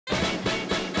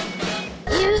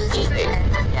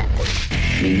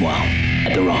Meanwhile,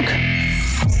 at the Rock.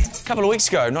 A couple of weeks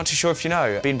ago, not too sure if you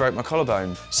know, Ben broke my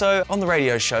collarbone. So on the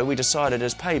radio show, we decided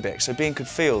as payback so Ben could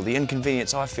feel the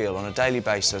inconvenience I feel on a daily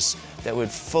basis that would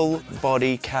full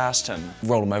body cast him.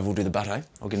 Roll him over, we'll do the butt, eh?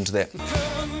 I'll get into that.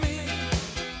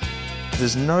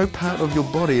 There's no part of your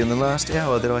body in the last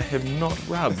hour that I have not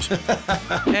rubbed.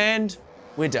 And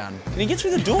we're done. Can you get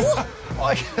through the door?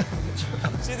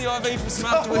 See the IV for some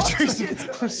afterwards?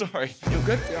 I'm sorry. You're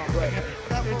good? Yeah, I'm great.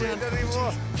 You're down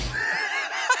anymore.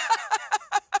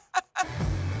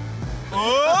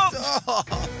 Oh!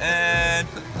 And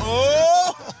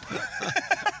oh!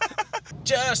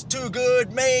 Just two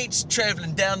good mates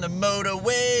traveling down the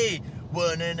motorway,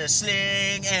 one in a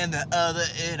sling and the other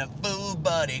in a full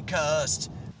body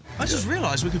cast. I just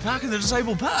realised we could park in the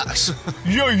disabled parks.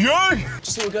 Yo, yo!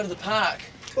 Just thought we'd go to the park.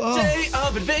 Oh. Day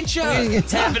of adventure!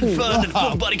 Having fun in a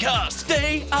full body cast.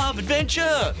 Day of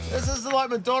adventure! This is like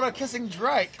Madonna kissing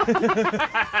Drake.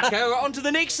 Okay, we're on to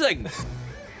the next thing.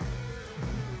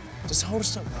 Just hold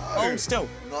still. No. Hold still.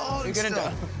 Not holding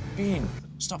still. Ben,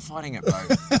 stop fighting it, bro. No,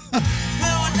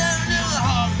 I never knew the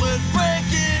heart was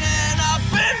breaking and I've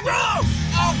been wrong!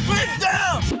 I've been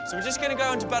down! So we're just gonna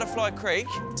go into Butterfly Creek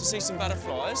to see some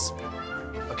butterflies.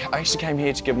 Okay, I actually came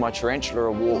here to give my tarantula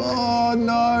a walk. Oh,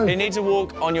 no. He needs a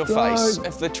walk on your face.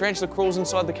 If the tarantula crawls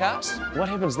inside the cast, what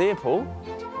happens there, Paul?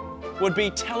 Would be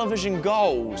television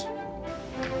gold.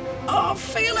 Oh,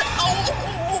 feel it! Oh.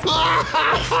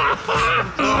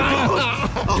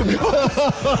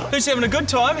 Who's having a good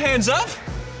time? Hands up.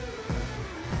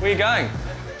 Where are you going?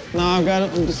 No, I'm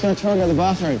just going to try and go to the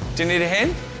bathroom. Do you need a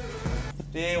hand?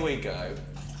 There we go.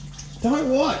 Don't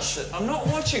watch. I'm not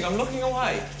watching, I'm looking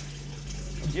away.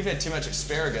 You've had too much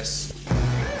asparagus.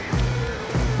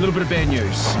 A little bit of bad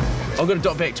news. I've got to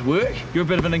dot back to work. You're a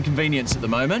bit of an inconvenience at the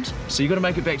moment, so you've got to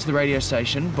make it back to the radio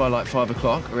station by like 5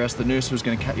 o'clock, or else the nurse who's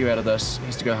going to cut you out of this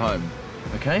has to go home.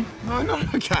 Okay? No,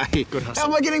 not okay. Good hustle. How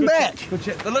am I getting back? Good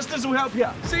chat. The listeners will help you.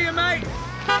 See you, mate.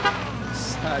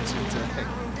 Such a dick.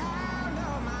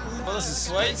 Well, this is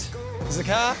sweet. This is the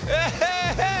car.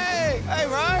 Hey,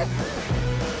 bro.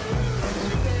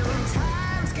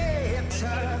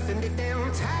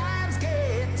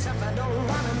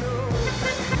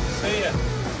 See ya.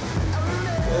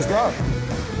 Let's go.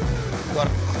 Got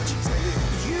it.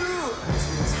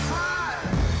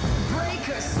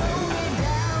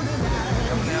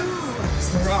 It's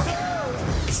the Rock.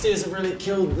 The stairs have really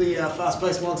killed the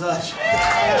fast-paced montage.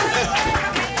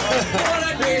 What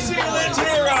a New Zealand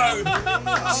hero!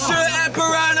 Sir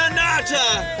Aparana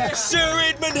Nata, Sir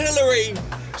Edmund Hillary,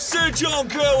 Sir John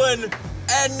Kerwin,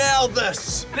 and now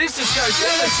this. Let's just go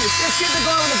down. Let's get the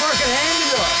guy with the broken hand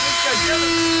into it. Let's go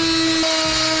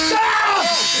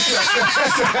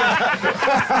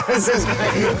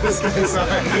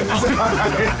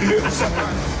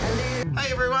down. Hey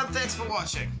everyone, thanks for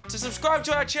watching. To subscribe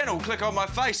to our channel, click on my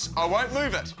face. I won't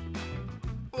move it.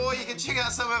 Or you can check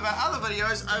out some of our other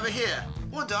videos over here.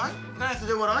 Or don't. You don't have to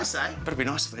do what I say. But it'd be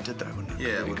nice if they did though, wouldn't it?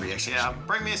 Yeah, it would be actually. Yeah,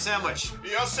 bring me a sandwich.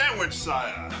 Your sandwich,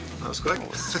 sire. That was quick.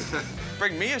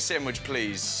 Bring me a sandwich,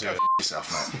 please. Go f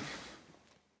yourself, mate.